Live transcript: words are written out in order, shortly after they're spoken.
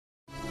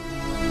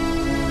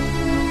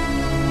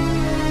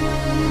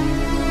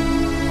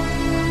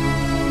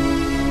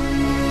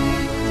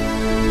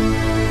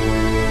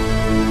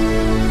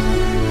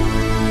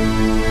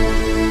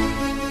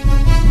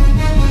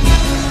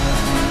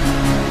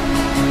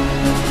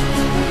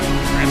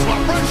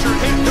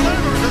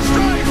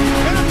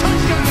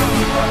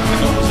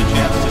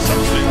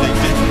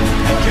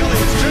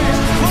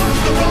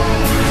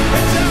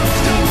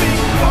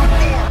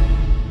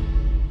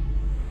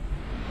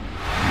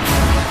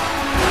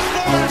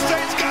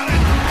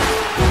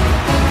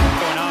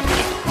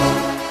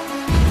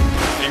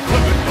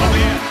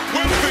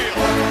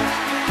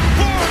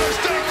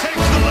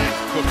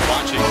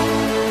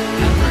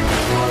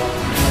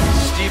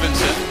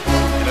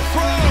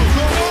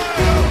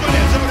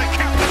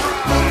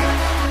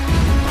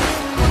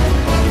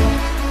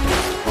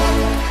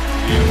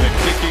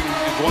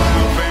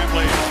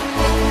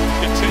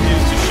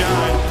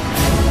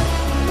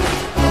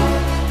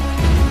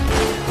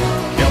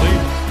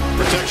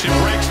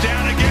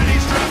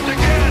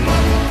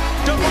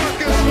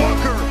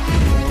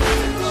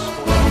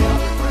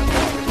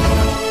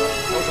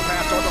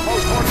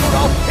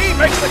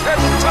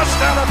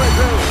touchdown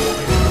FSU.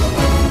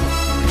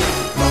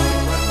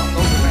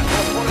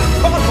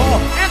 Come on, ball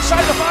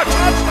inside the 5,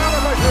 touchdown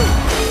FSU.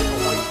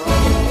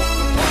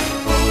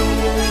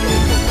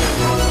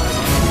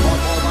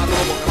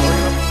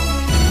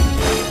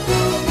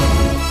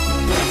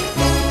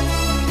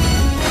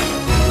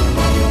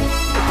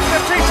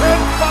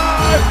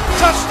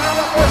 Touchdown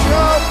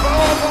FSU!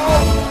 Ball!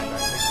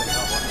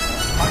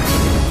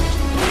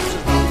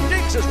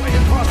 Dinks his way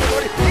across the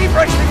 30. He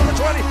breaks through the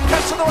 20.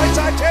 Cuts to the right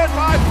side. 10,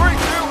 5, 3,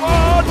 2,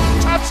 1.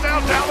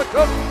 Touchdown down the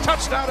Cook.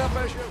 Touchdown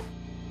FSU.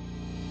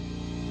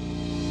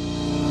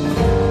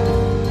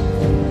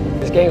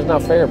 This game's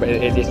not fair, but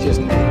it's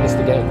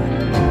the game.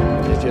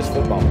 It's just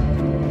football.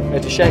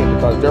 It's a shame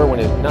because Derwin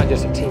is not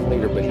just a team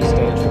leader, but he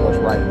stands for what's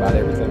right about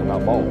everything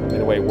about ball. And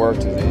the way it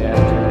works, his attitude,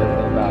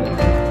 everything about it.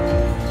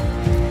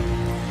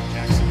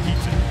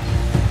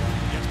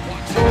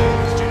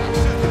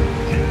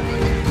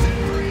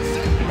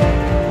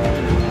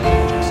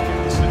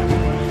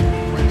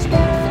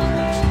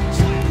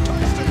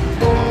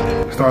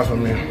 Starts with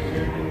me.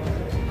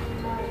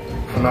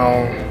 From now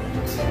on,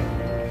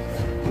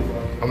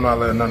 I'm not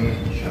letting nothing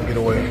get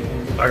away.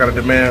 I gotta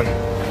demand,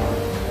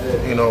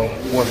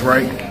 what's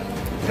right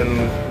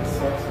and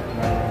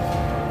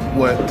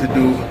what to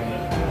do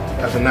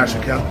as a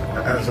national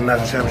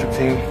championship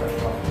team.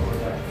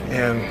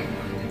 And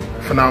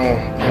from now on,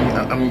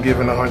 I'm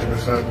giving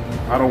 100%.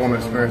 I don't want to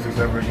experience this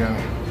ever again.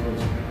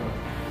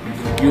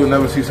 You will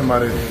never see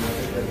somebody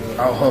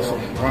out hustle,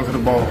 run to the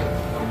ball,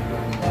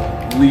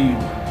 lead,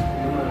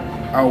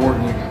 outwork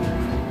me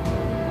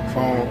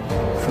from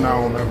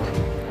now on ever.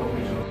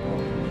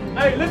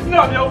 Hey, listen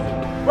up, yo.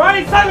 Bro, I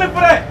ain't settling for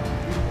that.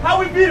 How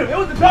we beat him? It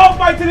was a dog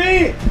fight to the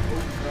end.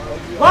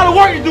 A lot of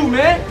work to do,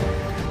 man.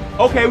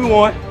 Okay, we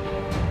won.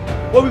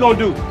 What we gonna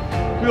do?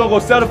 We gonna go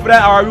settle for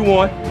that? All right, we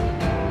won.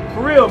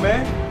 For real,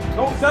 man.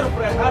 Don't settle for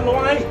that. I know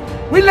I ain't.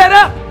 We let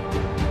up.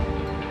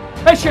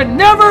 They should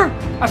never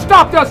have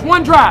stopped us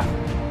one drive.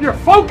 Your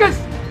focus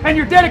and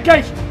your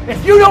dedication.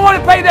 If you don't want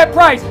to pay that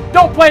price,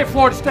 don't play at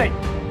Florida State.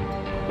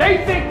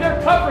 They think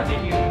they're tougher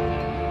than you.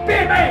 Be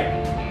a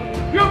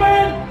man. You a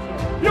man.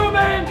 You a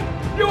man.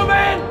 You a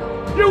man.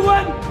 You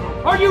won.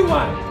 Or you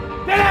won.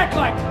 Then act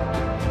like it.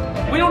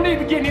 We don't need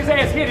to get his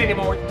ass hit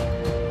anymore.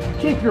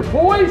 Keep your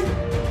poise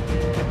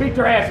and beat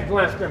their ass at the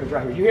line of scrimmage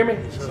right here. You hear me?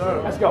 Yes,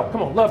 sir. Let's go.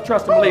 Come on. Love,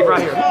 trust, and believe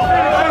right here.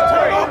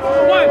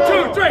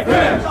 1, 2, 3.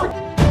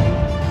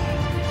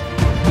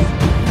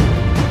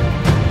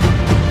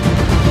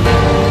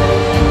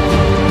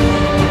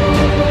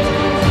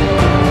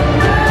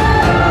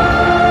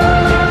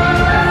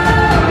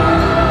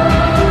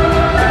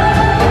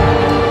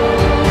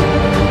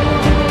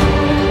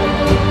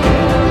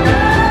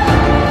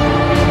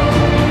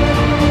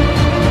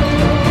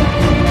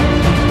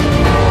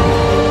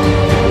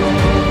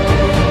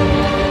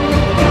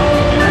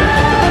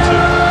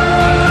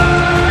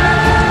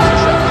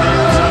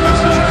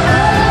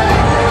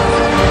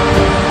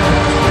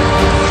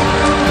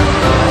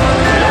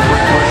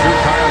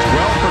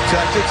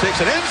 Takes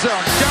an end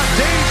zone shot,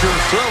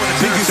 dangerous throw, and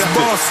it's biggest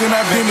boss, and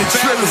I've been in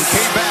Trillis.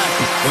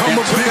 I'm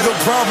a bigger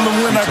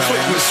problem when I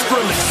click with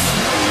Skrillex.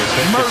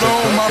 Murder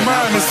on my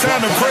mind, it's time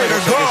to pray to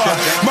God.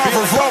 My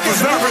revolver's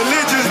not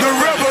religious, the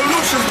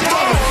revolution's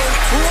born.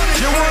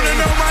 You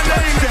wanna know my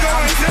name, go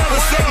and tell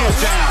us all.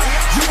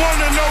 You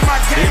wanna know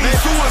my game,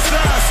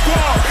 Suicide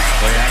Squad.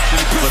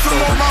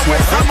 Pistol on my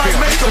waist, I might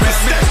make a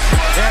mistake.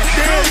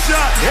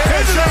 Headshot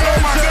on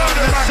my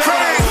gun and my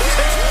crane.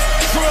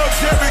 Drugs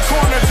every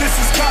corner, this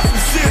is Cotton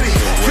City.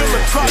 Killer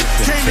Croc,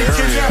 came and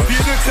kidnap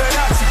you to cut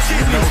out your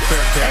kidney.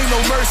 Ain't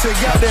no mercy,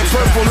 got that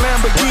purple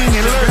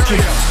Lamborghini lurking.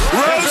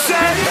 Rose,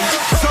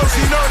 so she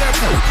know that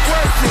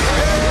worth it.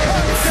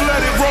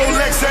 Flooded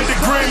Rolex at the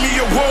Grammy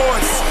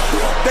Awards.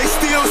 They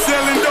still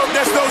selling dope,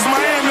 that's those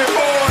Miami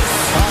boys.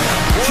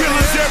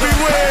 Killers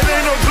everywhere, it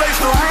ain't no place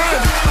to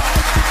run.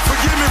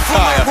 Forgive me for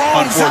my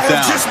wrongs, I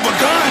have just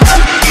begun.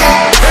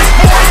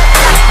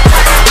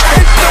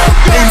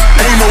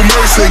 Ain't no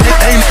mercy,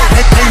 ain't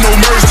no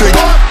mercy.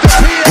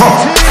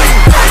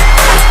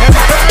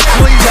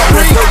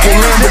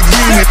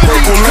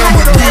 Purple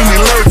Lamborghini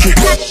lurking.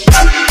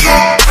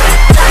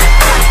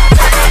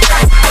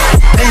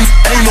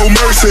 Ain't no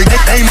mercy,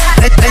 ain't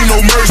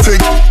no mercy.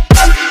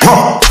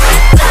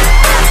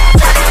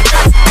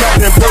 Got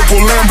that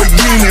purple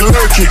Lamborghini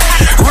lurking.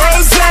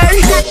 Rose,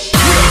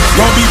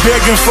 don't be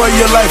begging for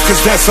your life,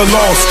 cause that's a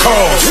lost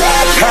cause.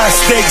 High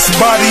stakes,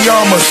 body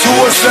armor,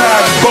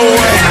 suicide,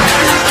 boy.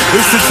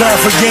 It's the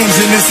time for games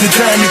and it's the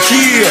time to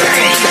kill.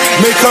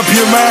 Make up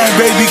your mind,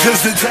 baby,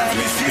 cause the time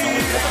is here.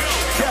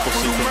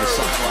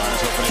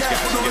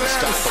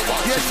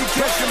 Yes, she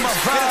catching my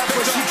vibe,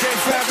 but she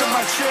can't fathom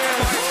my chair.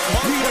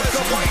 We a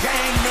couple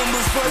gang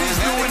members, but he's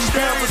doing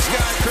damage.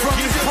 From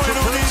this point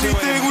on,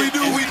 anything we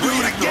do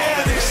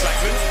together.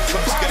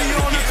 Body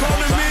on the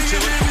corner,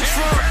 million in the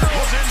trunk.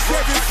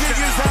 7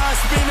 figures high,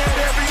 spin it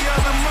every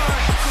other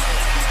month.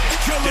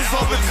 Killers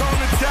on the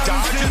corner,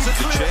 diamonds in the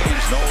clip.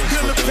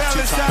 Build a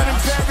palace out in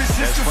Paris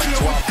just to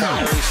feel with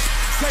colors.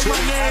 say my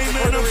name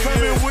and I'm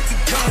coming with the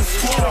gun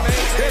squad.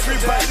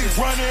 Everybody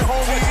running,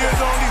 homie,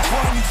 there's only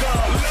one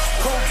gun.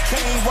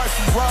 Cocaine, white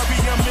Ferrari,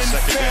 I'm in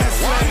the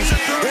fast lane.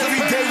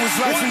 Every day was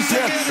life and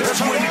death, that's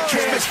when the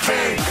cash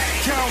came.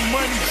 Count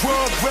money,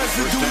 drug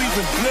residue,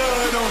 even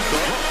blood on it.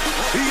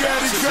 He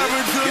had it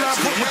covered till I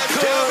put my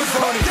cuz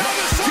on it.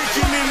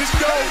 Kicking in the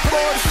door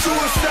for the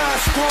suicide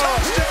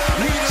squad.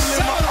 Needle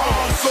in my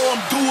arm, so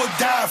I'm do or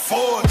die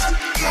for it.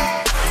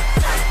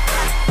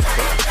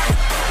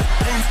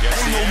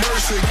 Ain't no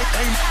mercy,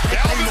 ain't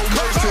no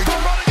mercy. They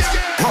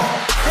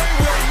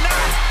will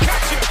not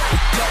catch you.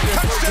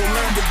 Touchdown,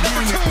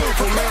 Lamborghini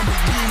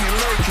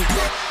lurking.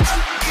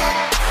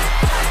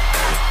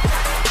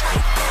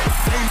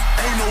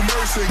 Ain't no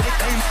mercy,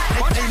 ain't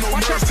no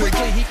mercy.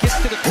 Quickly he gets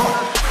to the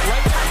corner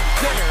right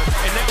there,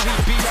 and now he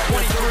beats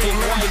 23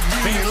 White.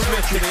 Van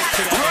Smith to the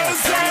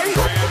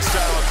Grand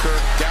style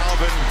Kirk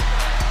Galvin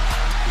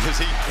as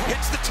he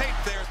hits the tape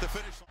there at the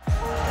finish line.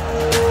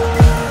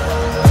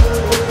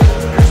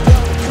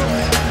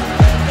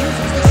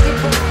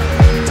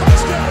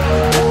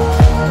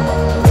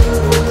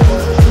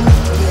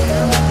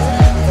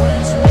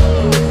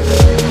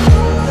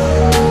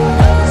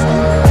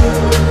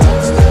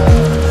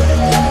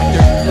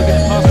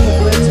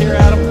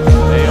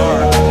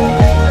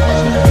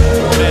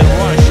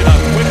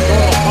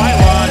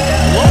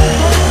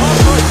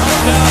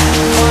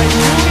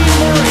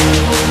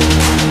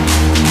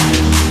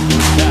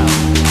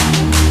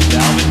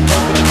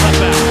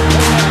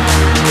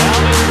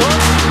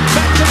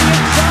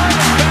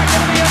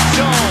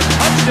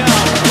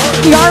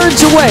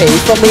 Yards away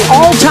from the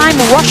all-time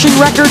rushing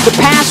record the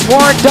pass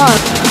Warren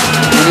done.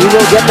 And he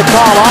will get the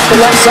call off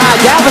the left side.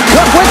 Dalvin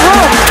Cook with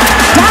room.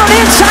 Down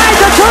inside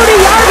the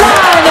 30-yard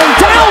line. And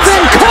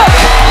Dalvin Cook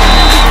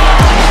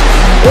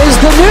is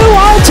the new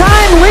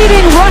all-time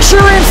leading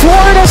rusher in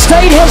Florida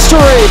State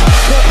history.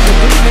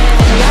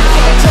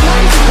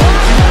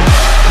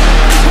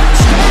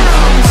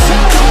 Touchdown,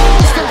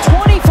 Seminoles for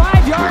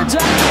 25 yards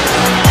out.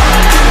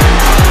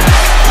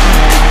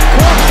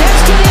 Cook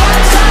gets to the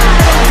outside.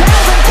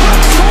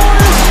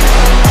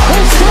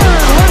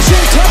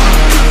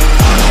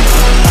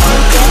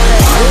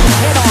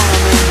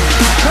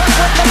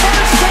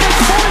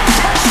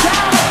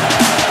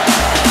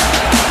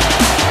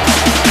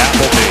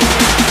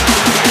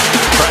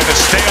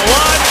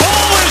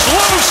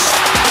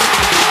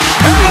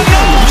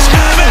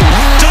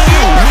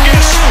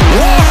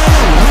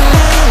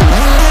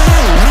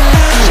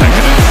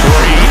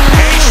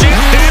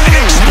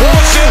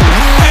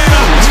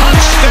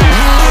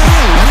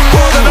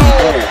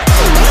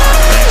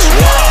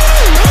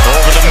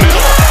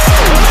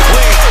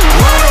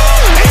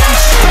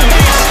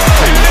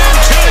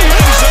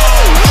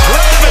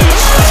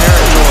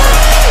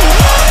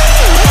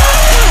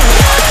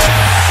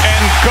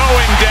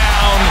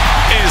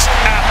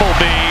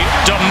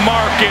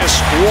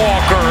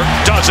 Walker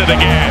does it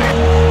again.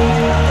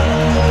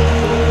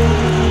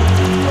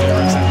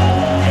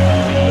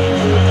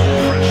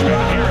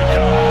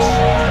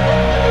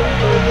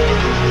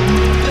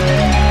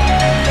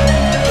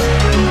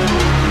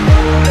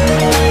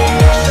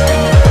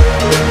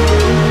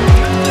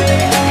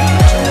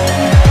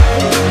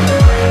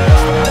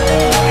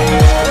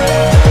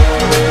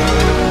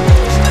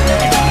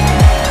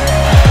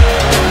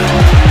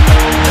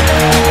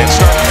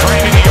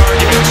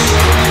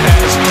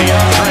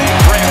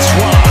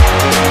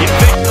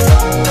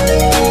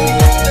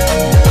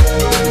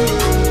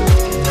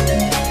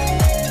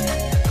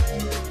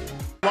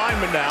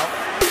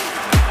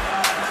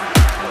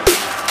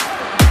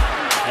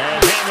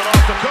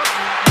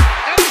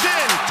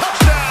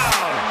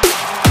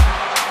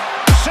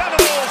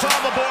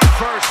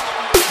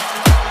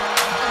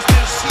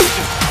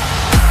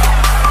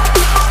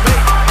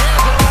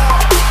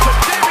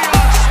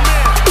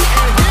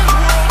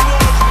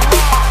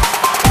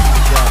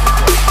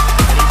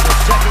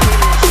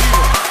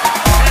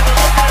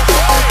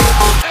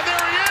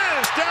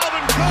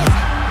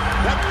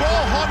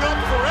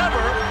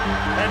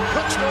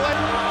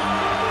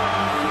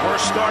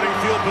 Starting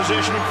field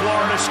position in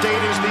Florida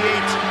State is the 8.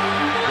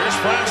 Here's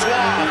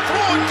Francois.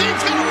 Throwing deep,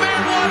 got a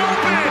man wide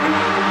open.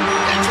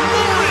 It's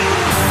Murray.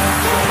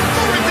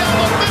 Murray down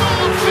the middle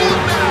of the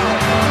field now.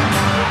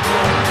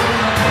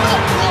 No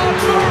problem,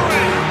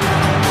 Murray.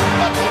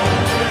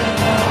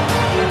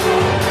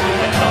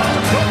 And off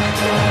to Cook.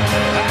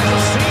 Has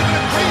a seam and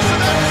a crease in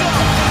that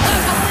zone.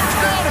 Has the first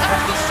down,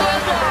 has the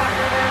sideline.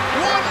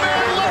 One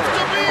man left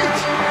to beat.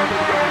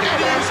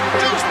 It is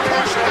just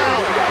pushed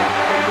out.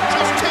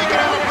 Just taken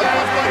out of bounds.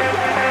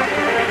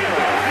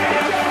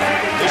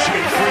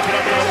 Michigan creeping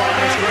up to the line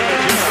of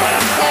scrimmage. His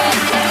last ball.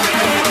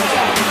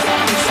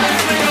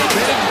 Saving up.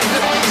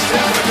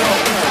 7 to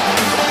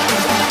go.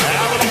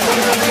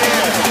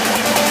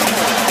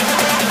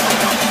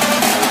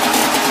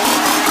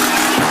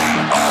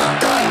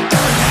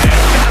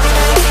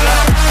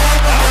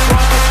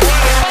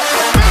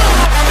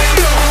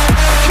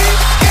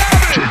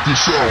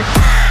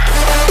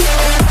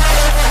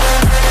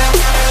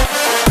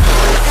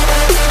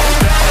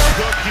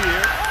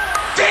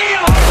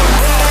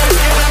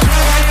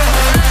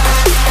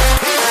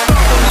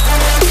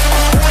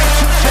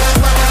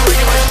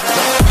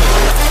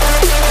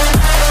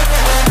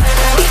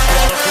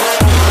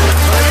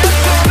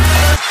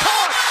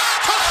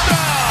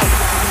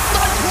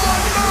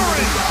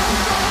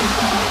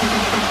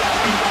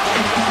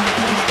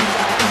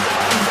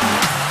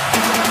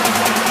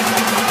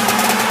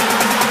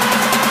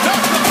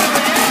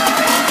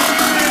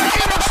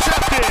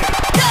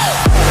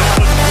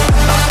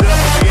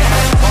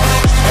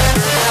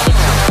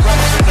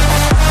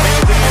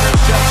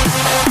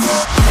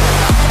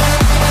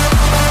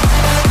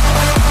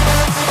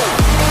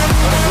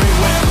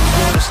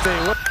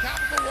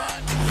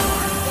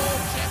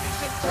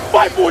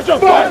 Fight for each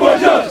other. Fight for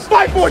each other.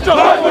 Fight for each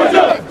other. Fight for each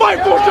other.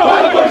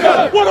 Fight for each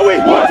other. What are we?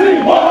 One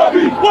team, one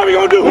heartbeat. What are we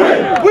gonna do?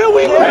 Will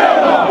we?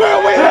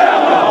 Will we?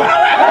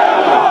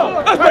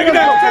 Let's break it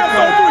down.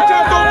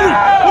 Champs on three.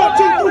 1,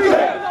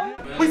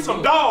 2, 3. We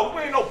some dogs.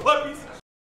 We ain't no puppies.